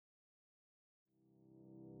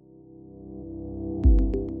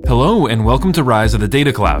Hello and welcome to Rise of the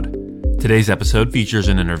Data Cloud. Today's episode features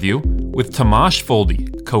an interview with Tomasz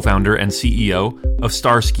Foldy, co-founder and CEO of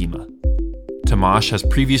Starschema. Tomasz has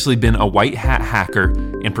previously been a white hat hacker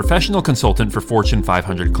and professional consultant for Fortune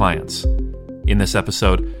 500 clients. In this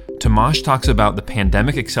episode, Tomasz talks about the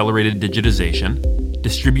pandemic-accelerated digitization,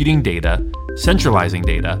 distributing data, centralizing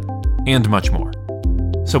data, and much more.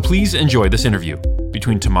 So please enjoy this interview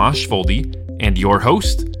between Tomasz Foldy and your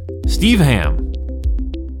host, Steve Ham.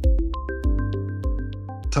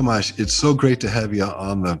 Tomasz, it's so great to have you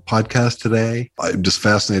on the podcast today. I'm just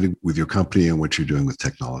fascinated with your company and what you're doing with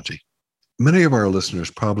technology. Many of our listeners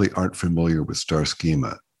probably aren't familiar with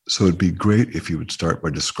Starschema, so it'd be great if you would start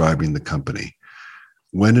by describing the company.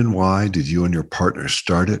 When and why did you and your partners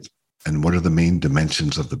start it, and what are the main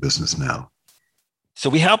dimensions of the business now? So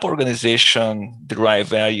we help organizations derive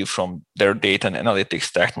value from their data and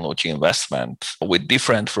analytics technology investment. With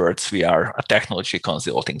different words, we are a technology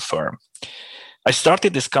consulting firm. I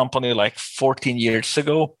started this company like 14 years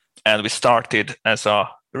ago, and we started as a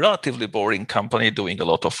relatively boring company doing a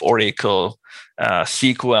lot of Oracle,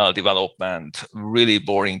 SQL development, really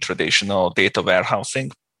boring traditional data warehousing.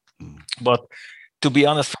 But to be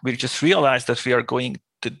honest, we just realized that we are going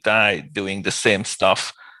to die doing the same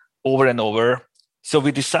stuff over and over. So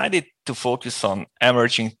we decided to focus on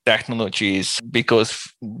emerging technologies because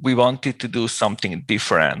we wanted to do something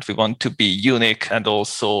different. We want to be unique and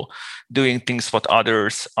also doing things what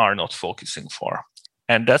others are not focusing for.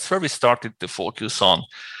 And that's where we started to focus on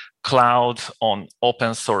cloud, on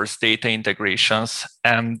open source data integrations.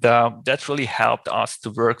 And that really helped us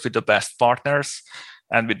to work with the best partners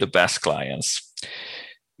and with the best clients.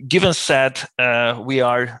 Given said, we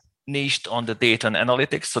are niched on the data and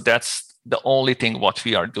analytics. So that's the only thing what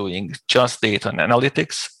we are doing, just data and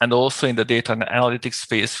analytics. And also in the data and analytics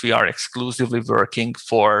space, we are exclusively working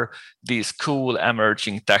for these cool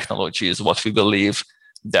emerging technologies, what we believe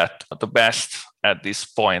that are the best at this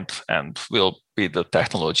point and will be the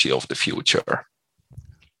technology of the future.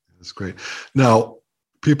 That's great. Now,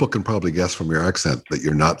 people can probably guess from your accent that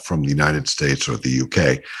you're not from the United States or the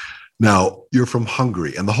UK. Now, you're from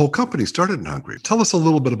Hungary, and the whole company started in Hungary. Tell us a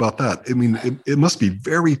little bit about that. I mean, it must be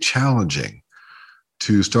very challenging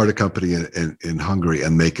to start a company in Hungary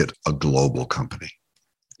and make it a global company.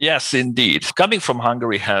 Yes, indeed. Coming from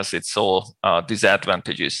Hungary has its own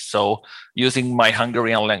disadvantages. So using my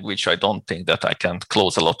Hungarian language, I don't think that I can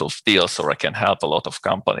close a lot of deals or I can help a lot of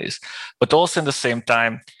companies. But also in the same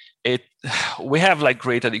time, we have like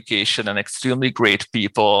great education and extremely great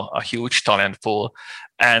people, a huge talent pool.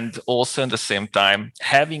 And also in the same time,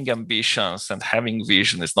 having ambitions and having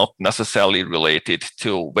vision is not necessarily related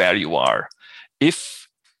to where you are. If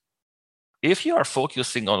you are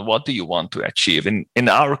focusing on what do you want to achieve, in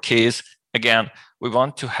our case, again, we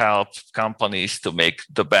want to help companies to make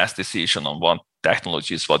the best decision on what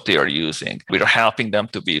technologies, what they are using. We are helping them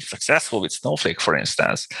to be successful with Snowflake, for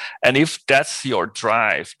instance. And if that's your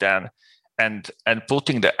drive, then and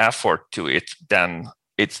putting the effort to it, then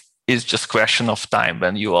it's just question of time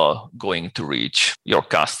when you are going to reach your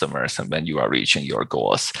customers and when you are reaching your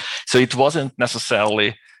goals. So it wasn't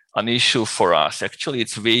necessarily an issue for us. Actually,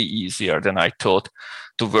 it's way easier than I thought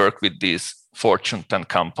to work with these Fortune 10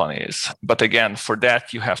 companies. But again, for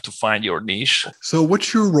that, you have to find your niche. So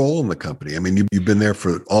what's your role in the company? I mean, you've been there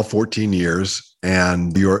for all 14 years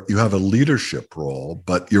and you have a leadership role,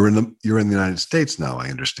 but you're in the United States now, I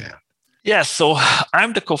understand. Yes, so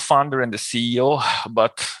I'm the co-founder and the CEO,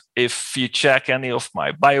 but if you check any of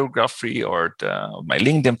my biography or my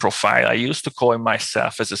LinkedIn profile, I used to call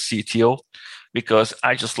myself as a CTO because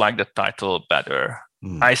I just like the title better.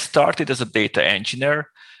 I started as a data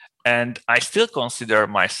engineer, and I still consider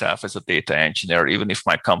myself as a data engineer, even if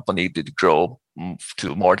my company did grow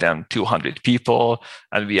to more than 200 people,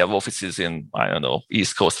 and we have offices in,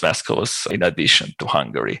 East Coast, West Coast, in addition to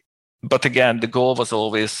Hungary. But again, the goal was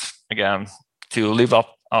always, to live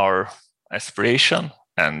up our aspiration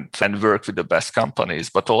and work with the best companies.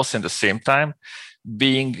 But also in the same time,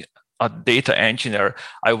 being a data engineer,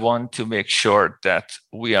 I want to make sure that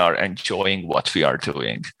we are enjoying what we are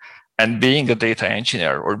doing. And being a data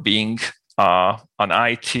engineer or being an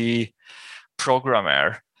IT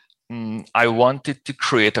programmer, I wanted to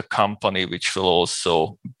create a company which will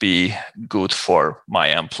also be good for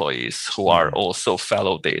my employees who are also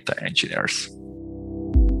fellow data engineers.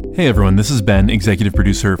 Hey everyone, this is Ben, executive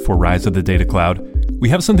producer for Rise of the Data Cloud. We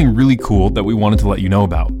have something really cool that we wanted to let you know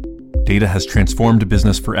about. Data has transformed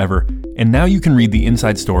business forever, and now you can read the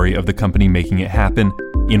inside story of the company making it happen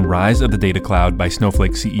in Rise of the Data Cloud by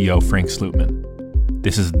Snowflake CEO Frank Slootman.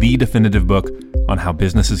 This is the definitive book on how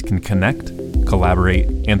businesses can connect, collaborate,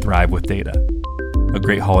 and thrive with data. A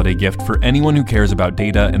great holiday gift for anyone who cares about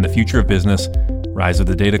data and the future of business, Rise of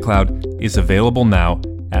the Data Cloud is available now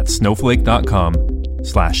at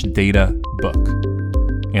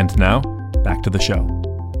snowflake.com/databook. And now, back to the show.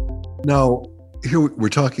 Now, here we're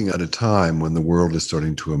talking at a time when the world is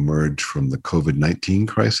starting to emerge from the COVID-19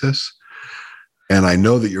 crisis. And I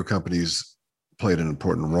know that your company's played an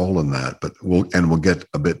important role in that, but we'll get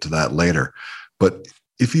a bit to that later. But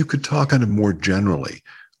if you could talk kind of more generally,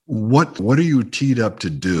 what are you teed up to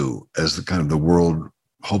do as the world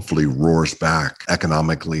hopefully roars back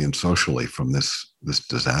economically and socially from this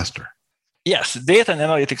disaster? Yes, data and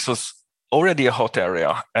analytics was already a hot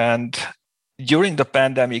area. And during the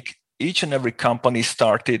pandemic, each and every company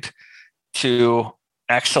started to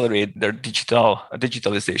accelerate their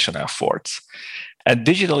digitalization efforts. And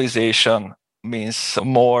digitalization means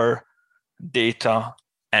more data,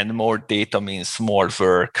 and more data means more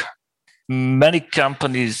work. Many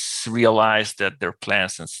companies realized that their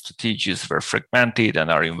plans and strategies were fragmented and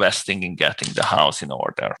are investing in getting the house in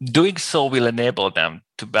order. Doing so will enable them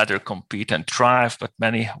to better compete and thrive, but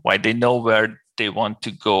many, while they know where they want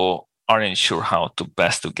to go, aren't sure how to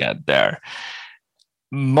best to get there.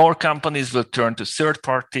 More companies will turn to third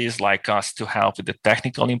parties like us to help with the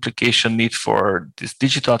technical implication need for this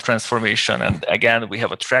digital transformation. And again, we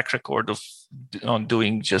have a track record on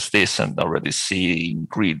doing just this and already seeing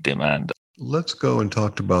great demand. Let's go and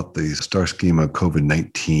talk about the Starschema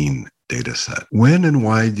COVID-19 data set. When and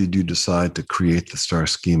why did you decide to create the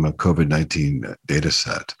Starschema COVID-19 data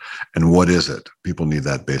set? And what is it? People need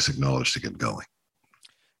that basic knowledge to get going.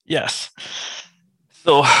 Yes.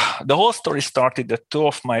 So the whole story started that two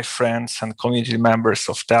of my friends and community members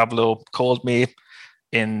of Tableau called me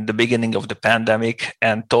in the beginning of the pandemic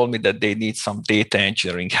and told me that they need some data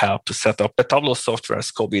engineering help to set up the Tableau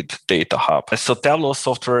Software's COVID Data Hub. So Tableau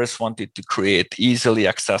Softwares wanted to create easily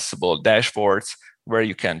accessible dashboards where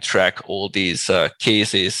you can track all these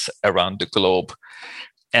cases around the globe.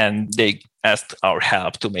 And they asked our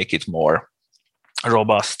help to make it more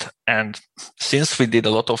robust. And since we did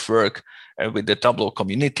a lot of work with the Tableau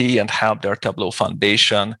community and helped their Tableau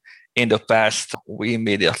Foundation in the past, we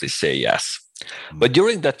immediately say yes. But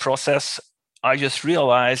during that process, I just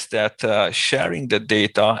realized that sharing the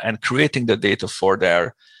data and creating the data for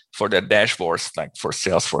their dashboards, like for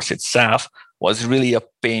Salesforce itself, was really a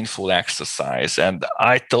painful exercise. And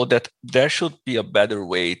I thought that there should be a better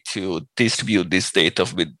way to distribute this data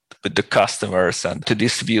with the customers and to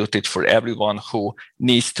distribute it for everyone who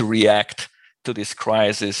needs to react to this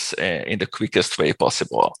crisis in the quickest way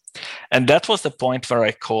possible. And that was the point where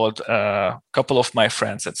I called a couple of my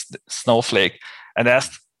friends at Snowflake and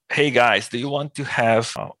asked, hey guys, do you want to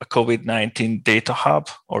have a COVID-19 data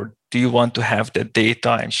hub, or do you want to have the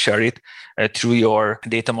data and share it through your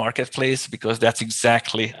data marketplace? Because that's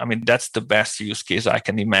that's the best use case I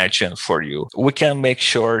can imagine for you. We can make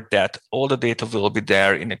sure that all the data will be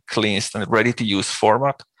there in a cleansed and ready to use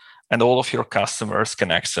format, and all of your customers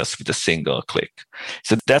can access with a single click.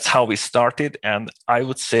 So that's how we started. And I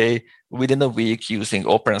would say within a week, using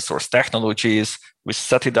open source technologies, we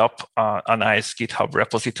set it up a nice GitHub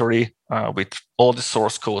repository with all the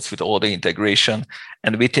source codes, with all the integration.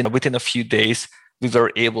 And within a few days, we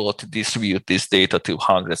were able to distribute this data to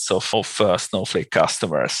hundreds of Snowflake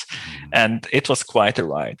customers. And it was quite a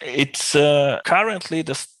ride. It's currently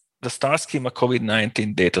the Starschema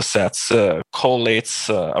COVID-19 datasets collates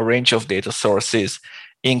a range of data sources,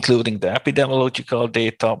 including the epidemiological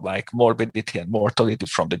data like morbidity and mortality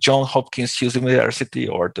from the Johns Hopkins University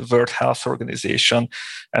or the World Health Organization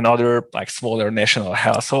and other like smaller national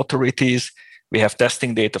health authorities. We have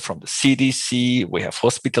testing data from the CDC. We have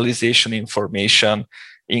hospitalization information,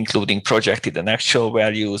 including projected and actual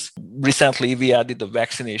values. Recently, we added the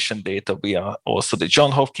vaccination data via also the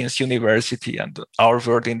Johns Hopkins University and our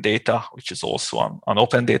Verdin data, which is also an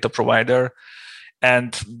open data provider.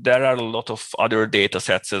 And there are a lot of other data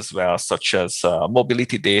sets as well, such as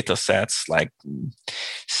mobility data sets, like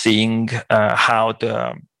seeing how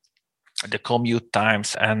the commute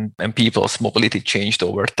times and people's mobility changed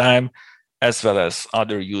over time, as well as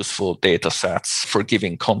other useful data sets for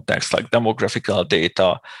giving context like demographical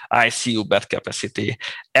data, ICU bed capacity,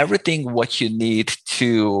 everything what you need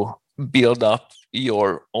to build up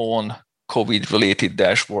your own COVID-related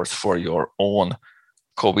dashboards for your own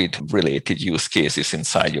COVID-related use cases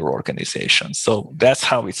inside your organization. So that's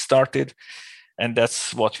how it started, and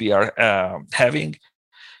that's what we are having.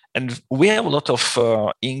 And we have a lot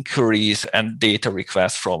of inquiries and data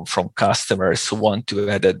requests from customers who want to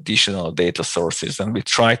add additional data sources. And we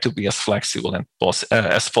try to be as flexible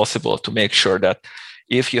as possible to make sure that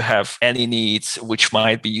if you have any needs which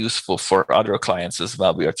might be useful for other clients as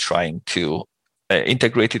well, we are trying to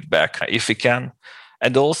integrate it back if we can.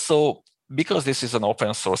 And also, because this is an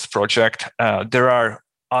open source project, there are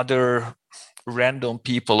other random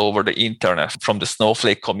people over the internet from the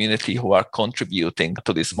Snowflake community who are contributing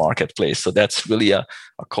to this marketplace. So that's really a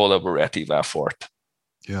collaborative effort.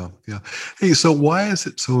 Yeah. Hey, so why is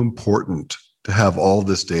it so important to have all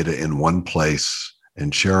this data in one place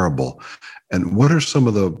and shareable? And what are some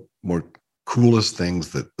of the more coolest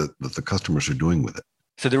things that the customers are doing with it?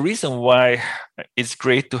 So the reason why it's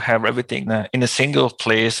great to have everything in a single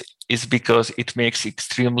place is because it makes it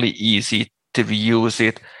extremely easy to reuse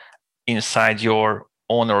it inside your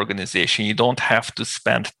own organization. You don't have to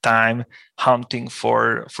spend time hunting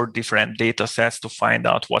for different data sets to find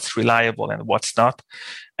out what's reliable and what's not.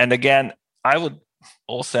 And again, I would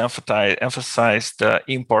also emphasize the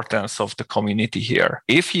importance of the community here.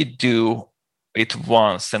 If you do it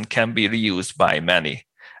once and can be reused by many,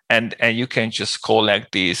 and you can just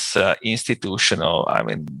collect this the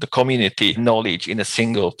community knowledge in a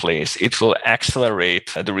single place, it will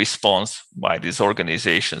accelerate the response by these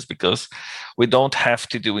organizations because we don't have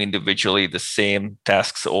to do individually the same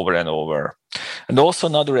tasks over and over. And also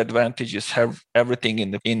another advantage is have everything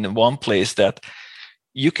in one place, that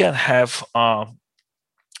you can have a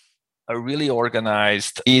really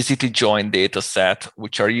organized, easy to join data set,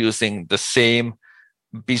 which are using the same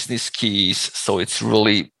business keys. So it's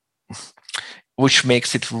really, which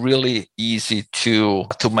makes it really easy to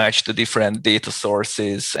match the different data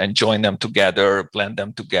sources and join them together, blend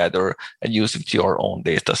them together, and use it to your own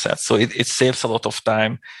data set. So it saves a lot of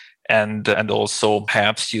time and also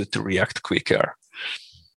helps you to react quicker.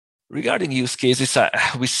 Regarding use cases,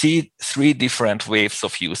 we see three different waves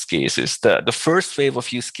of use cases. The first wave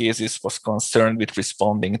of use cases was concerned with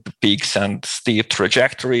responding to peaks and steep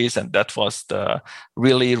trajectories, and that was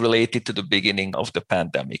really related to the beginning of the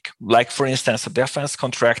pandemic. Like, for instance, a defense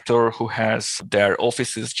contractor who has their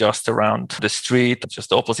offices just around the street,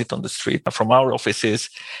 just opposite on the street from our offices,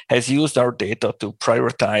 has used our data to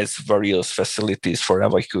prioritize various facilities for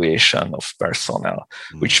evacuation of personnel,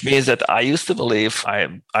 which means that I used to believe, I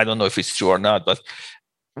don't know if it's true or not, but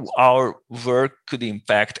our work could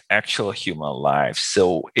impact actual human lives.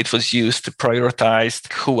 So it was used to prioritize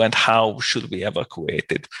who and how should be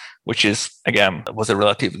evacuated, which is, again, was a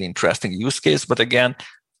relatively interesting use case. But again,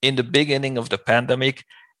 in the beginning of the pandemic,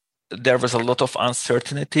 there was a lot of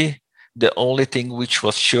uncertainty. The only thing which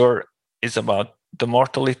was sure is about the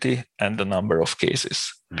mortality and the number of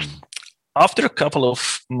cases. After a couple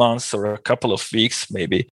of months or a couple of weeks,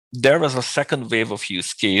 maybe, there was a second wave of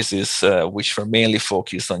use cases which were mainly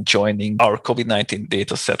focused on joining our COVID-19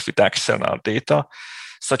 data set with external data,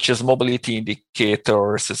 such as mobility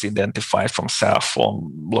indicators as identified from cell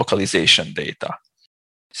phone localization data.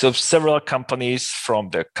 So several companies from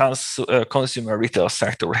the consumer retail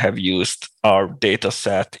sector have used our data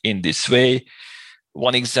set in this way.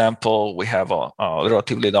 One example, we have a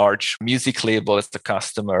relatively large music label as the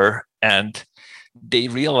customer, and they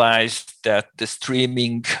realized that the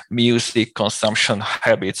streaming music consumption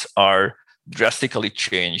habits are drastically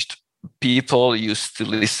changed. People used to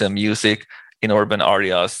listen music in urban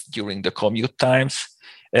areas during the commute times,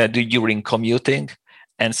 during commuting.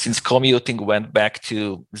 And since commuting went back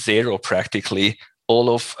to zero practically, all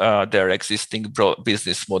of their existing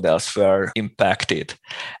business models were impacted.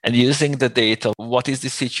 And using the data, what is the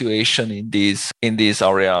situation in these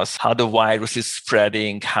areas, how the virus is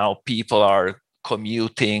spreading, how people are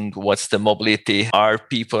commuting, what's the mobility,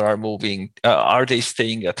 people moving, are they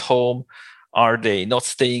staying at home, are they not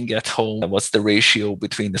staying at home, what's the ratio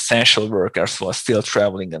between essential workers who are still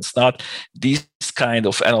traveling and not. These kind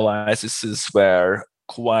of analyses were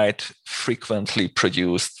quite frequently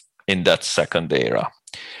produced in that second era.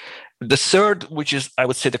 The third, which is, I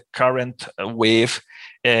would say, the current wave,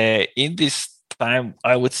 in this time,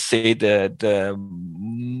 I would say that the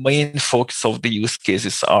main focus of the use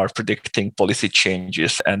cases are predicting policy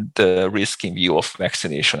changes and the risk in view of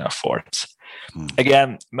vaccination efforts.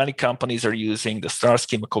 Again, many companies are using the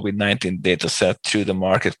StarSchema COVID-19 dataset through the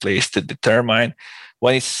marketplace to determine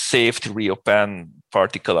when it's safe to reopen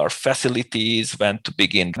particular facilities, when to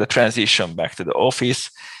begin the transition back to the office,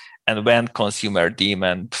 and when consumer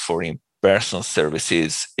demand for in-person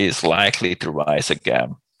services is likely to rise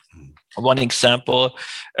again. One example,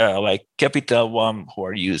 like Capital One, who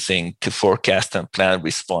are using to forecast and plan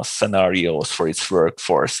response scenarios for its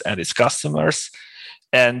workforce and its customers.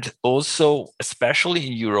 And also, especially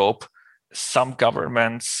in Europe, some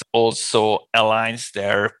governments also aligns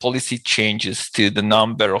their policy changes to the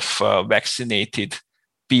number of vaccinated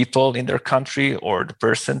people in their country or the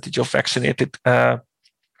percentage of vaccinated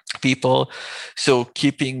people. So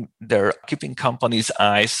keeping companies'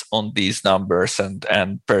 eyes on these numbers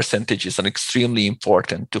and percentages are extremely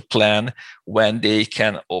important to plan when they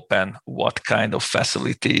can open what kind of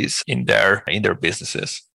facilities in their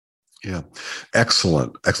businesses. Yeah.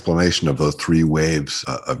 Excellent explanation of those three waves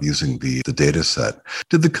of using the data set.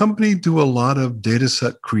 Did the company do a lot of data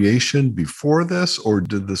set creation before this, or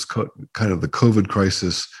did this kind of the COVID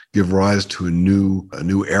crisis give rise to a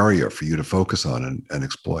new area for you to focus on and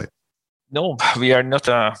exploit? No, we are not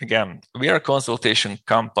we are a consultation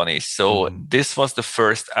company. So this was the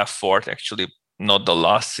first effort, actually not the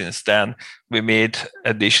last. Since then, we made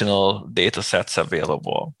additional data sets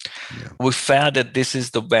available. Yeah. We found that this is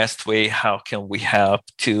the best way. How can we help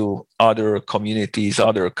to other communities,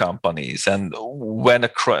 other companies? And when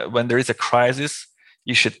there is a crisis,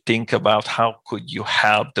 you should think about how could you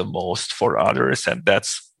help the most for others. And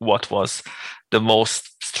that's what was the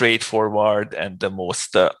most straightforward and the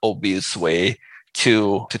most obvious way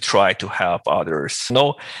to try to help others.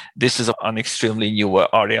 No, this is an extremely new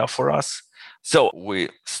area for us. So we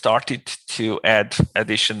started to add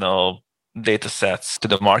additional data sets to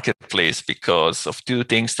the marketplace because of two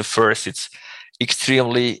things. The first, it's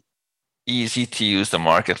extremely easy to use the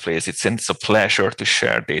marketplace. It's a pleasure to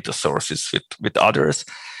share data sources with others.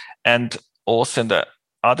 And also on the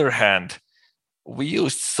other hand, we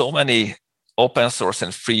used so many open source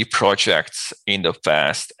and free projects in the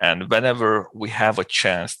past. And whenever we have a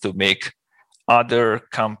chance to make other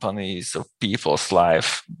companies or people's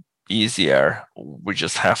life easier, we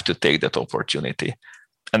just have to take that opportunity.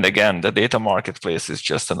 And again, the data marketplace is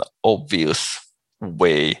just an obvious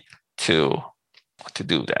way to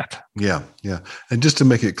do that. Yeah. And just to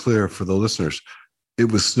make it clear for the listeners,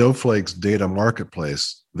 it was Snowflake's data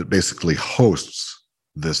marketplace that basically hosts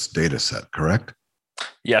this data set, correct?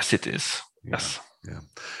 Yes, it is. Yes. Yeah.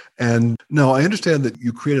 And now I understand that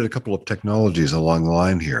you created a couple of technologies along the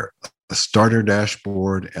line here. The starter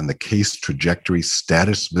dashboard and the case trajectory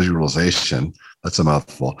status visualization. That's a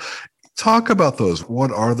mouthful. Talk about those.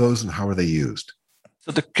 What are those and how are they used?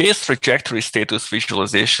 So the case trajectory status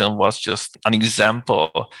visualization was just an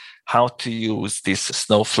example how to use this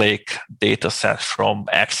Snowflake data set from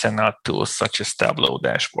XML tools such as Tableau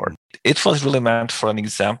dashboard. It was really meant for an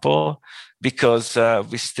example because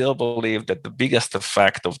we still believe that the biggest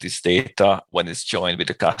effect of this data when it's joined with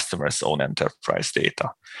the customer's own enterprise data.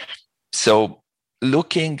 So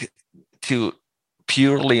looking to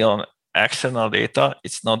purely on external data,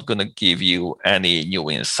 it's not going to give you any new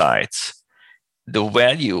insights. The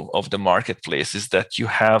value of the marketplace is that you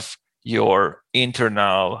have your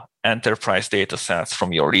internal enterprise data sets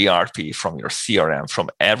from your ERP, from your CRM, from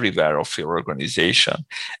everywhere of your organization.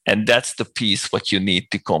 And that's the piece what you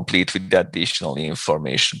need to complete with the additional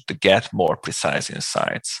information to get more precise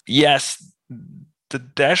insights. Yes, the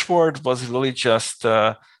dashboard was really just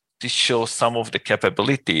to show some of the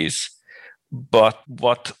capabilities, but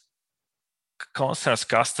what concerns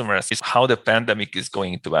customers is how the pandemic is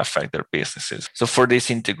going to affect their businesses. So for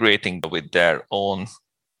this, integrating with their own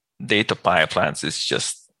data pipelines is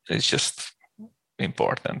just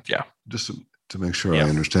important. Yeah. Just to make sure I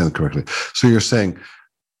understand correctly. So you're saying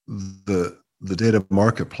the data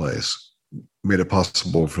marketplace made it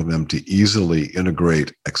possible for them to easily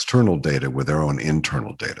integrate external data with their own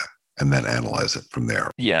internal data and then analyze it from there.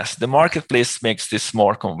 Yes, the marketplace makes this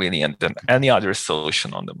more convenient than any other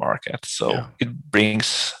solution on the market. So it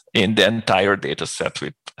brings in the entire data set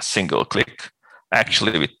with a single click,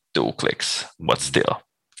 actually with 2 clicks, but still.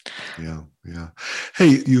 Yeah.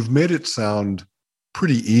 Hey, you've made it sound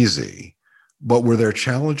pretty easy, but were there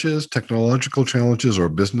challenges, technological challenges or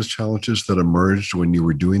business challenges that emerged when you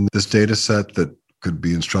were doing this data set that could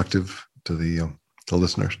be instructive to the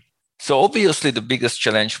listeners? So obviously the biggest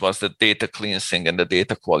challenge was the data cleansing and the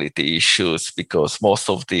data quality issues, because most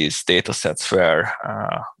of these data sets were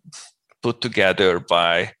put together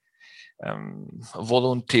by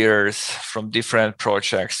volunteers from different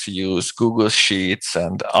projects who use Google Sheets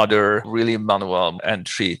and other really manual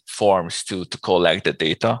entry forms to collect the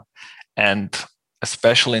data. And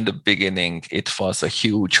especially in the beginning, it was a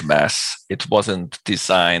huge mess. It wasn't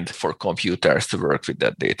designed for computers to work with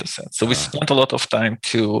that data set. So we spent a lot of time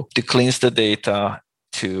to cleanse the data,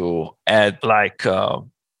 to add I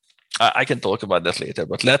can talk about that later,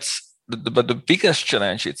 but the biggest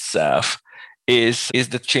challenge itself is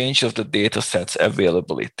the change of the data set's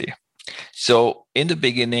availability. So in the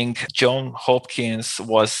beginning, Johns Hopkins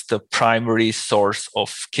was the primary source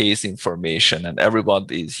of case information, and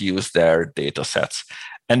everybody used their data sets.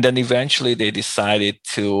 And then eventually they decided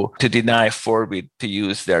to forbid to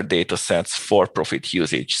use their data sets for profit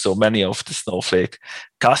usage. So many of the Snowflake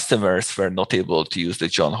customers were not able to use the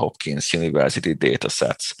Johns Hopkins University data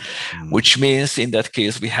sets, which means in that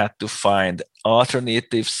case, we had to find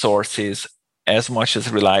alternative sources as much as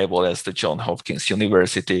reliable as the Johns Hopkins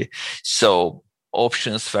University. So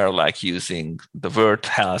options were like using the World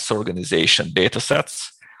Health Organization data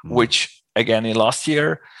sets, which again, in last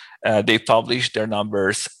year, they published their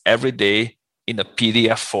numbers every day in a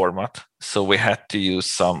PDF format. So we had to use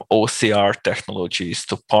some OCR technologies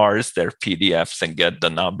to parse their PDFs and get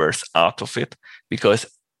the numbers out of it, because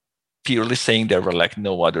purely saying there were like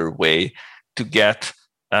no other way to get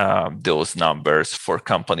those numbers for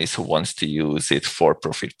companies who wants to use it for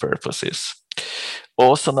profit purposes.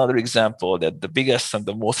 Also, another example that the biggest and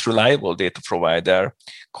the most reliable data provider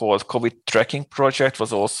called COVID Tracking Project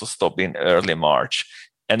was also stopped in early March.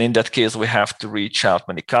 And in that case, we have to reach out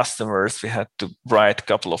many customers. We had to write a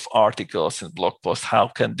couple of articles and blog posts. How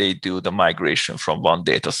can they do the migration from one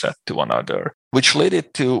data set to another? Which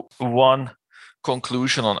led to one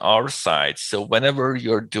conclusion on our side. So whenever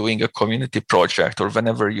you're doing a community project or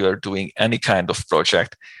whenever you're doing any kind of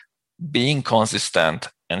project, being consistent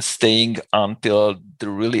and staying until the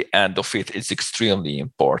really end of it is extremely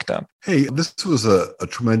important. Hey, this was a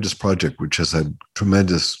tremendous project which has had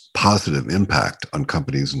tremendous positive impact on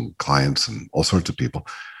companies and clients and all sorts of people.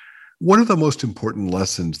 What are the most important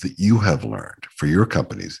lessons that you have learned for your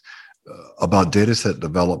companies about data set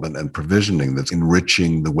development and provisioning that's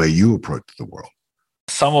enriching the way you approach the world?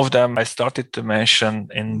 Some of them I started to mention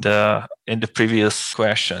in the previous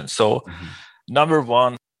question. So number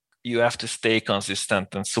one, you have to stay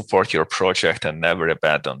consistent and support your project and never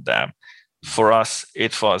abandon them. For us,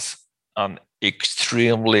 it was an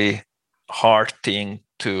extremely hard thing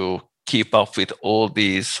to keep up with all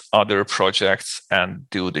these other projects and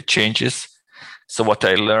do the changes. So what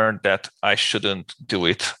I learned that I shouldn't do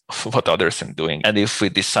it what others are doing. And if we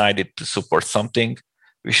decided to support something,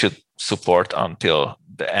 we should support until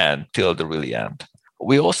the end, till the really end.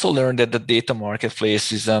 We also learned that the data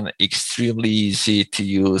marketplace is an extremely easy to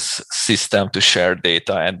use system to share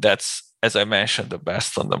data. And that's, as I mentioned, the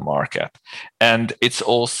best on the market. And it's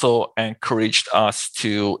also encouraged us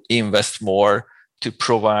to invest more to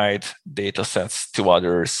provide data sets to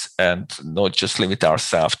others and not just limit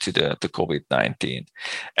ourselves to the COVID-19.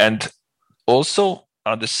 And also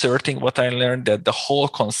asserting what I learned, that the whole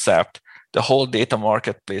concept, the whole data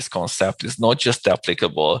marketplace concept is not just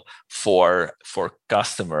applicable for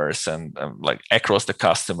customers and like across the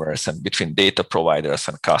customers and between data providers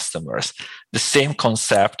and customers. The same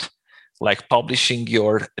concept, like publishing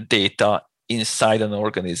your data inside an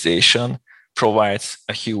organization, provides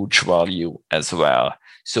a huge value as well.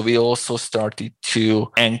 So we also started to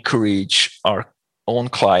encourage our own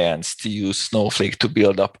clients to use Snowflake to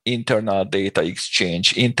build up internal data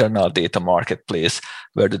exchange, internal data marketplace,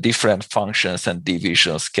 where the different functions and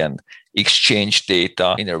divisions can exchange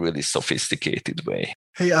data in a really sophisticated way.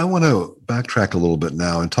 Hey, I want to backtrack a little bit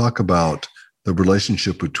now and talk about the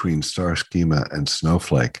relationship between Starschema and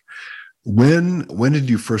Snowflake. When did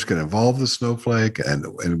you first get involved with Snowflake, and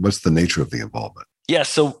what's the nature of the involvement? Yeah,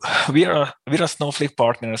 so we're Snowflake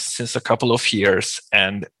partners since a couple of years,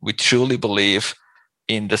 and we truly believe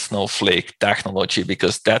in the Snowflake technology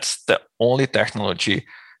because that's the only technology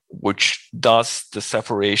which does the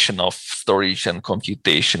separation of storage and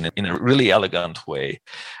computation in a really elegant way.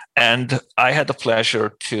 And I had the pleasure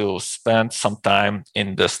to spend some time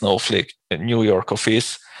in the Snowflake New York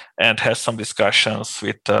office and had some discussions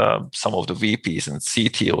with some of the VPs and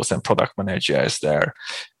CTOs and product managers there.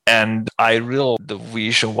 And I really like the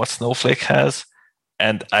vision what Snowflake has.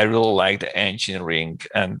 And I really like the engineering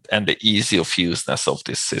and the ease of useness of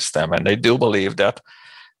this system. And I do believe that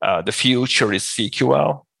the future is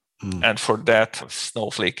SQL. And for that,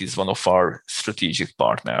 Snowflake is one of our strategic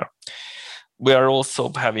partners. We are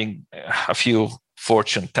also having a few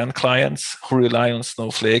Fortune 10 clients who rely on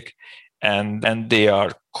Snowflake, and they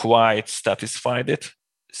are quite satisfied with it.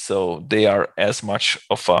 So they are as much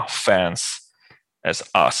of a fans as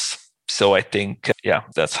us. So I think,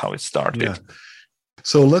 that's how it started. Yeah.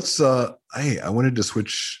 So let's, I wanted to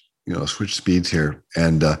switch speeds here,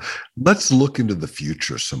 and let's look into the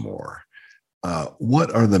future some more.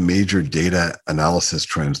 What are the major data analysis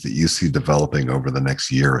trends that you see developing over the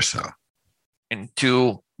next year or so? In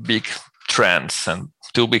two big trends and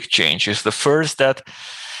two big changes. The first, that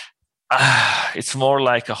it's more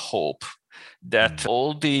like a hope that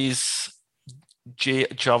all these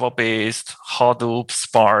Java-based Hadoop,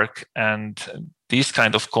 Spark, and these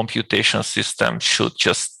kind of computation systems should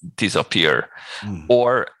just disappear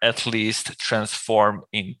or at least transform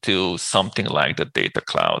into something like the data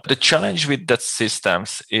cloud. The challenge with that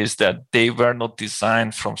systems is that they were not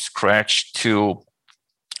designed from scratch to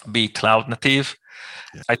be cloud native.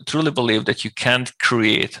 Yes. I truly believe that you can't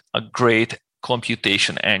create a great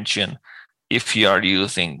computation engine if you are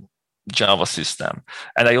using Java system.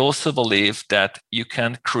 And I also believe that you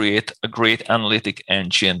can create a great analytic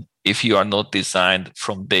engine if you are not designed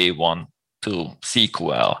from day one to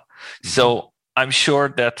SQL. So I'm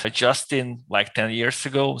sure that just in like 10 years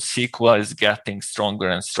ago, SQL is getting stronger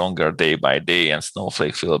and stronger day by day, and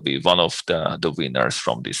Snowflake will be one of the winners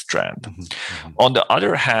from this trend. On the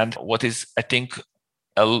other hand, what is, I think,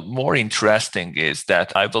 more interesting is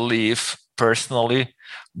that I believe personally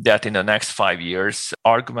that in the next 5 years,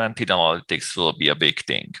 augmented analytics will be a big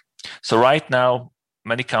thing. So right now,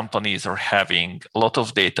 many companies are having a lot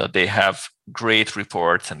of data. They have great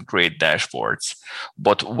reports and great dashboards.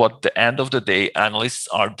 But what at the end of the day, analysts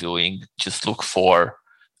are doing, just look for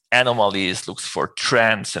anomalies, looks for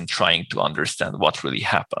trends, and trying to understand what really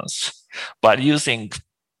happens. But using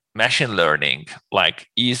machine learning, like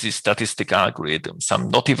easy statistical algorithms, I'm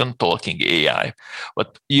not even talking AI,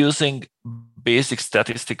 but using basic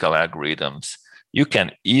statistical algorithms, you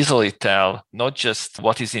can easily tell not just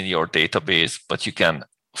what is in your database, but you can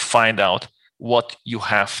find out what you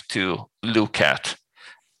have to look at,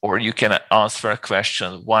 or you can answer a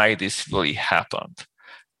question why this really happened.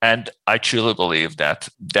 And I truly believe that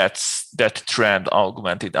that trend,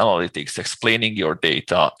 augmented analytics, explaining your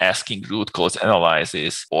data, asking root cause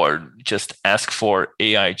analysis, or just ask for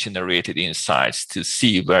AI-generated insights to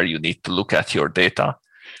see where you need to look at your data,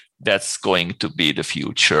 that's going to be the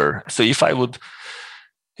future. So if I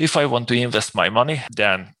want to invest my money,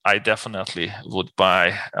 then I definitely would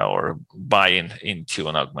buy into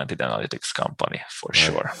an augmented analytics company for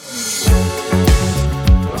sure.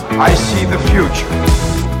 I see the future.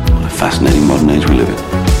 What a fascinating modern age we live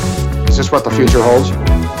in. Is this what the future holds?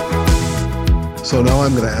 So now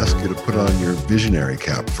I'm going to ask you to put on your visionary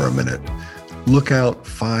cap for a minute. Look out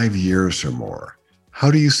 5 years or more. How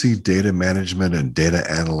do you see data management and data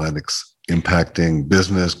analytics impacting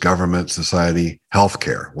business, government, society,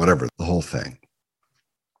 healthcare, whatever, the whole thing?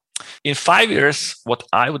 In 5 years, what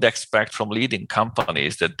I would expect from leading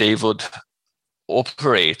companies that they would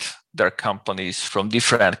operate their companies from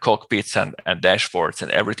different cockpits and dashboards, and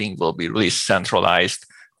everything will be really centralized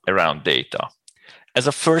around data. As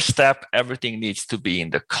a first step, everything needs to be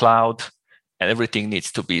in the cloud and everything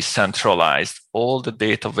needs to be centralized. All the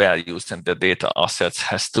data values and the data assets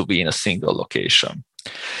has to be in a single location.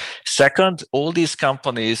 Second, all these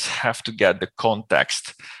companies have to get the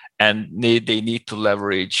context, and they need to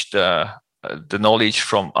leverage the knowledge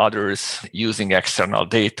from others using external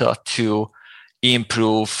data to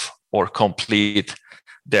improve or complete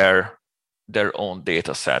their own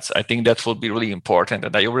data sets. I think that will be really important.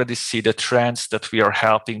 And I already see the trends that we are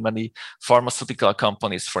helping many pharmaceutical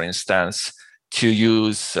companies, for instance,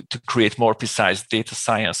 to create more precise data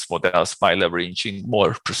science models by leveraging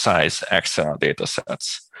more precise external data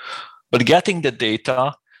sets. But getting the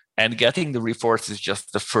data and getting the reports is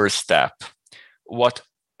just the first step. What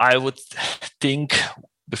I would think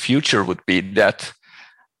the future would be that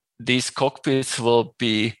these cockpits will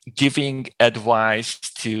be giving advice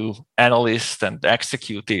to analysts and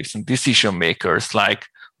executives and decision makers, like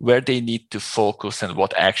where they need to focus and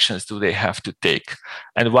what actions do they have to take.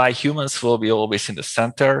 And why humans will be always in the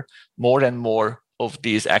center, more and more of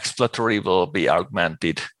these exploratory will be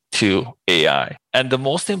augmented to AI. And the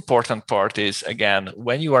most important part is, again,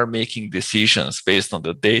 when you are making decisions based on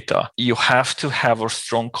the data, you have to have a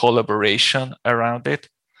strong collaboration around it.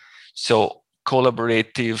 So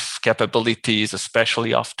collaborative capabilities,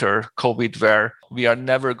 especially after COVID, where we are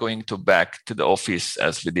never going to back to the office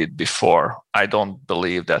as we did before. I don't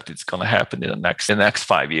believe that it's going to happen in the next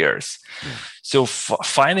 5 years. So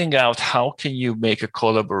finding out how can you make a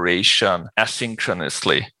collaboration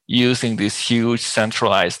asynchronously using this huge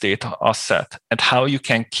centralized data asset, and how you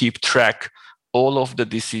can keep track all of the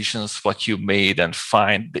decisions what you made and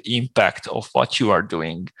find the impact of what you are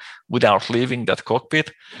doing without leaving that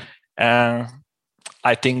cockpit.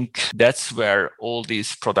 I think that's where all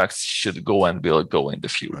these products should go and will go in the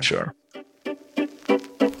future.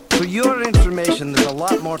 For your information, there's a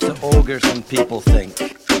lot more to ogres than people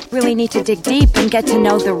think. Really need to dig deep and get to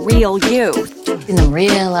know the real you. Getting them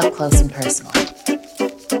real up close and personal.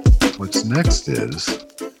 What's next is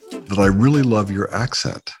that I really love your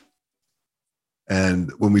accent.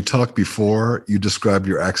 And when we talked before, you described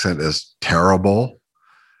your accent as terrible.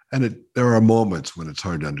 And there are moments when it's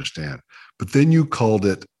hard to understand. But then you called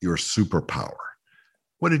it your superpower.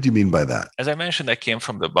 What did you mean by that? As I mentioned, I came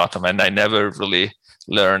from the bottom and I never really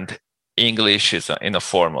learned English in a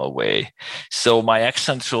formal way. So my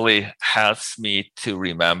accent really helps me to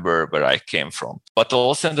remember where I came from. But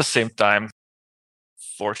also at the same time,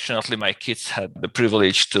 fortunately, my kids had the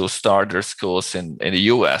privilege to start their schools in the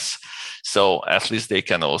US. So at least they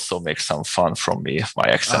can also make some fun from me. My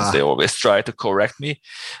accents, they always try to correct me.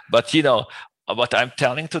 But, what I'm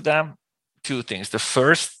telling to them, two things. The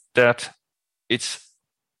first, that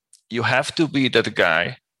you have to be that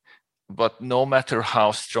guy, but no matter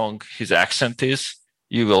how strong his accent is,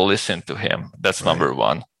 you will listen to him. That's number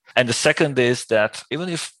one. And the second is that even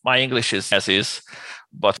if my English is as is,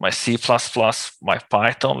 but my C++, my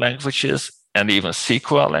Python languages, and even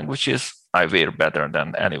SQL languages, I way better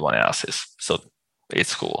than anyone else's. So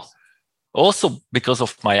it's cool. Also, because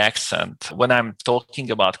of my accent, when I'm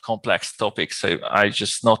talking about complex topics, I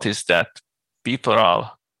just noticed that people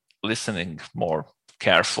are listening more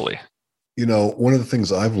carefully. One of the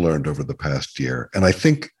things I've learned over the past year, and I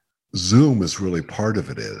think Zoom is really part of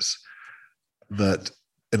it, is that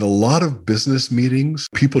in a lot of business meetings,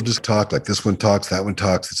 people just talk, like this one talks, that one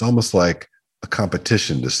talks. It's almost like a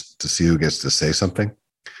competition to see who gets to say something.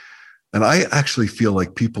 And I actually feel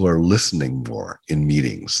like people are listening more in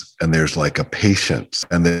meetings, and there's like a patience,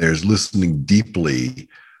 and there's listening deeply,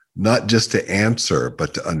 not just to answer,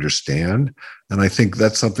 but to understand. And I think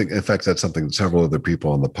that's something that several other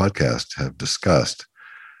people on the podcast have discussed.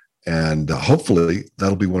 And hopefully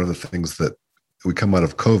that'll be one of the things that we come out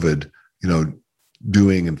of COVID,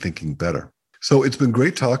 doing and thinking better. So it's been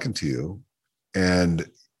great talking to you. And,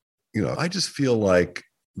 I just feel like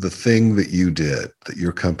the thing that you did, that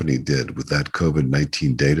your company did with that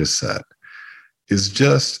COVID-19 data set, is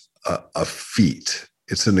just a feat.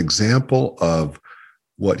 It's an example of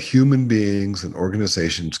what human beings and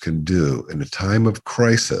organizations can do in a time of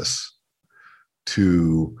crisis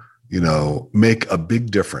to, make a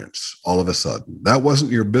big difference all of a sudden. That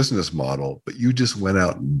wasn't your business model, but you just went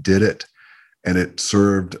out and did it, and it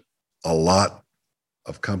served a lot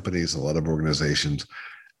of companies, a lot of organizations.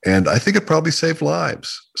 And I think it probably saved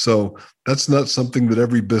lives. So that's not something that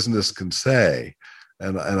every business can say.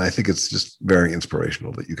 And I think it's just very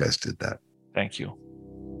inspirational that you guys did that. Thank you.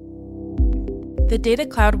 The Data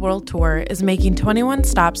Cloud World Tour is making 21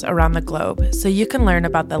 stops around the globe, so you can learn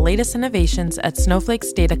about the latest innovations at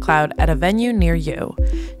Snowflake's Data Cloud at a venue near you.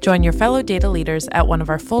 Join your fellow data leaders at one of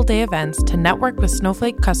our full-day events to network with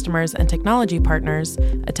Snowflake customers and technology partners,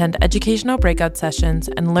 attend educational breakout sessions,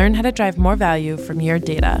 and learn how to drive more value from your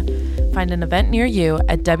data. Find an event near you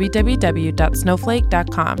at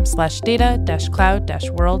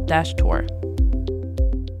www.snowflake.com/data-cloud-world-tour.